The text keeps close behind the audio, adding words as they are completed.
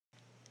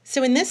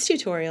So in this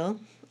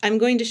tutorial, I'm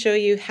going to show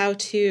you how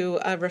to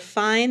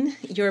refine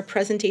your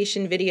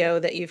presentation video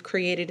that you've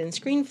created in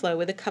Screenflow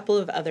with a couple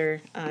of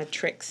other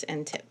tricks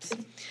and tips.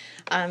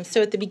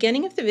 So at the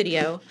beginning of the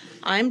video,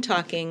 I'm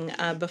talking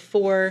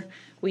before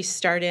we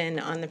start in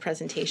on the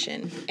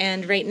presentation.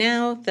 And right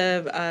now,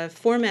 the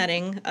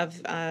formatting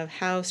of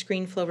how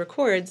Screenflow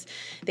records,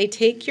 they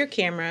take your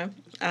camera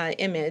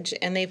image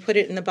and they put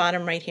it in the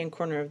bottom right-hand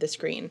corner of the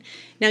screen.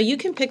 Now you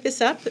can pick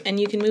this up and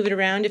you can move it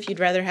around if you'd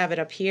rather have it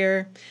up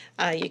here.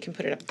 You can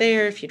put it up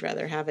there if you'd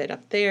rather have it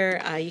up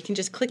there. You can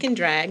just click and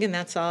drag and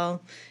that's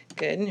all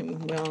good.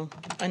 And we'll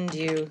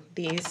undo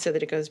these so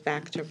that it goes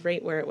back to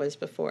right where it was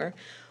before.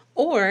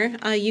 Or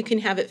you can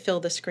have it fill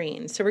the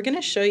screen. So we're going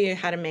to show you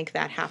how to make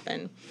that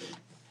happen.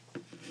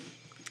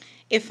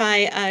 If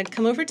I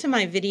come over to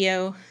my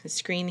video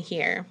screen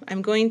here,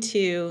 I'm going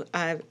to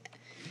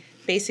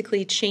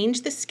basically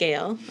change the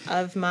scale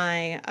of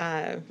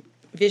my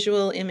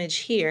visual image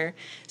here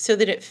so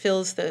that it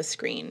fills the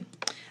screen.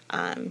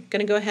 I'm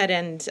going to go ahead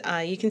and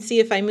you can see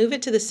if I move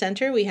it to the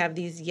center, we have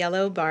these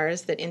yellow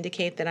bars that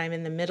indicate that I'm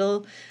in the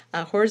middle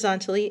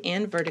horizontally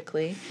and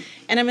vertically.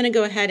 And I'm going to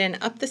go ahead and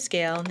up the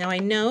scale. Now I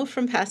know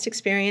from past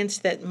experience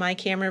that my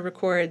camera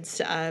records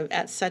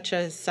at such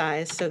a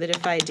size so that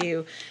if I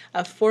do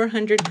a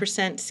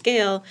 400%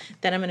 scale,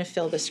 then I'm going to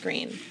fill the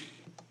screen.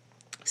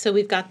 So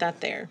we've got that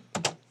there.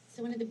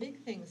 So one of the big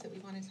things that we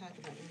want to talk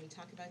about when we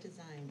talk about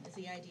design is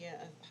the idea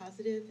of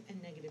positive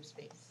and negative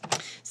space.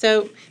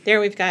 So there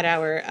we've got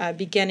our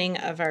beginning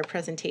of our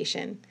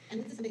presentation.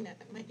 And this is something that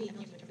might be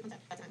unfamiliar to interpret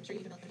concept, but I'm sure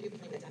you can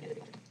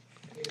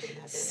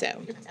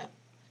So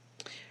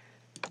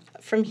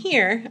from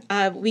here,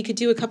 we could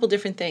do a couple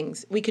different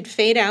things. We could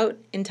fade out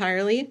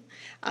entirely,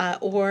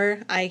 or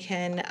I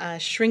can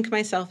shrink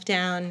myself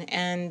down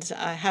and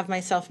have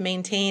myself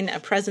maintain a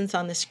presence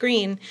on the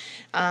screen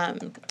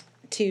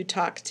to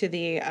talk to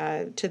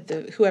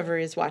the whoever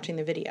is watching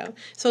the video.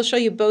 So I'll show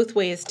you both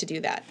ways to do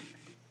that.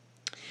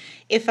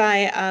 If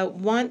I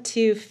want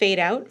to fade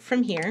out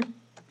from here,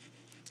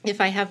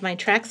 if I have my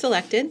track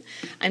selected,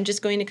 I'm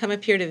just going to come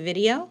up here to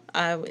video,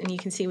 and you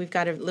can see we've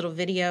got a little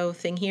video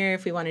thing here.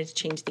 If we wanted to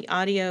change the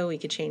audio, we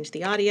could change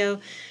the audio.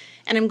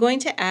 And I'm going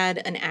to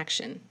add an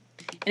action.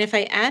 And if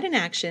I add an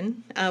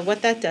action,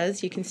 what that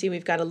does, you can see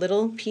we've got a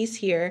little piece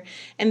here,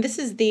 and this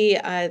is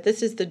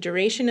the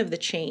duration of the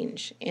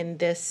change in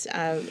this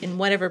in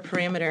whatever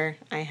parameter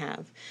I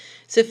have.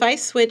 So if I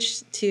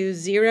switch to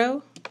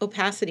 0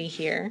 opacity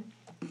here,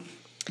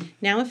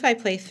 now if I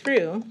play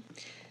through,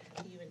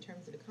 you in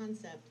terms of a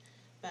concept,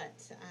 but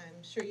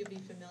I'm sure you'll be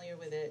familiar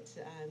with it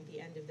at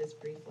the end of this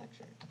brief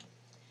lecture.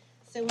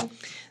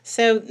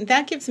 So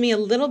that gives me a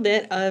little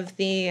bit of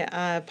the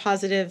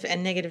positive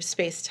and negative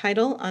space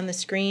title on the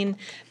screen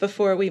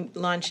before we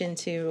launch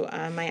into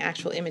my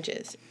actual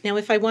images. Now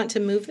if I want to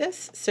move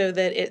this so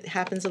that it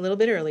happens a little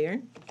bit earlier,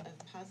 of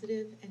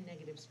positive and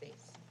negative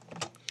space.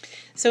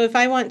 So if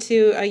I want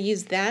to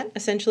use that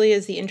essentially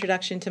as the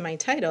introduction to my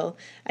title,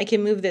 I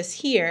can move this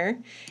here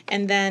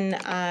and then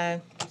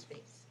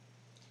space.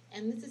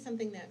 And this is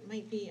something that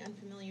might be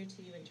unfamiliar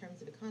to you in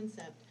terms of a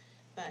concept.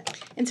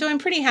 And so I'm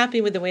pretty happy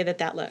with the way that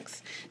that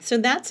looks. So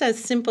that's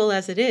as simple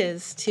as it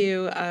is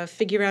to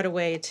figure out a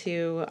way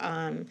to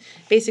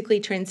basically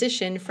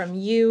transition from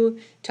you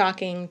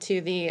talking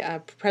to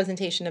the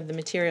presentation of the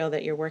material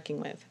that you're working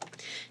with.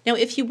 Now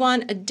if you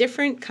want a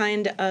different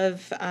kind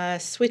of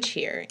switch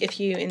here, if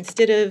you,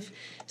 instead of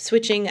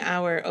switching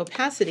our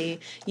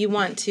opacity, you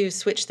want to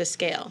switch the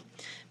scale.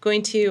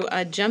 Going to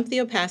jump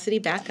the opacity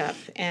back up,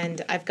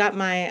 and I've got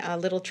my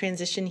little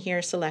transition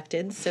here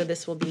selected, so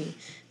this will be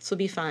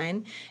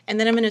fine. And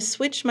then I'm going to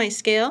switch my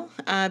scale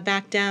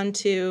back down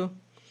to,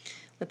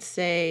 let's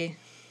say,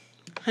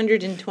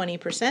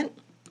 120%,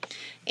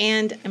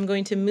 and I'm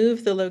going to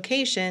move the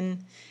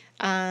location.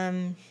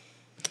 Actually,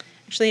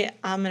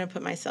 I'm going to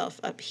put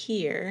myself up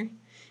here in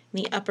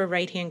the upper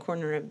right-hand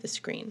corner of the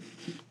screen.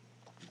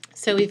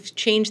 So we've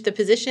changed the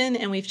position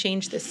and we've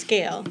changed the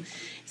scale.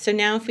 So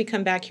now if we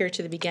come back here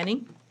to the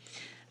beginning,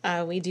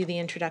 we do the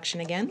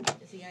introduction again.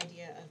 Is the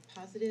idea of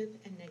positive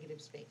and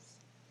negative space.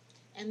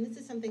 And this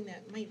is something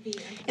that might be...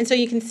 And so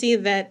you can see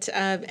that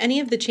any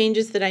of the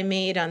changes that I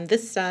made on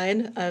this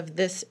side of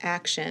this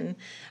action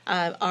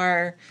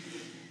are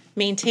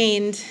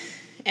maintained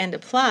and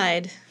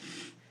applied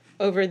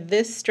over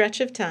this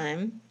stretch of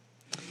time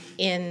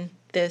in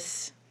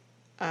this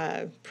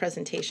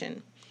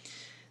presentation.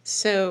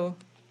 So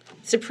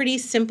it's a pretty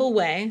simple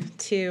way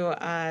to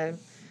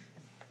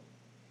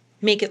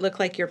make it look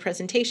like your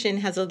presentation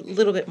has a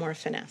little bit more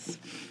finesse.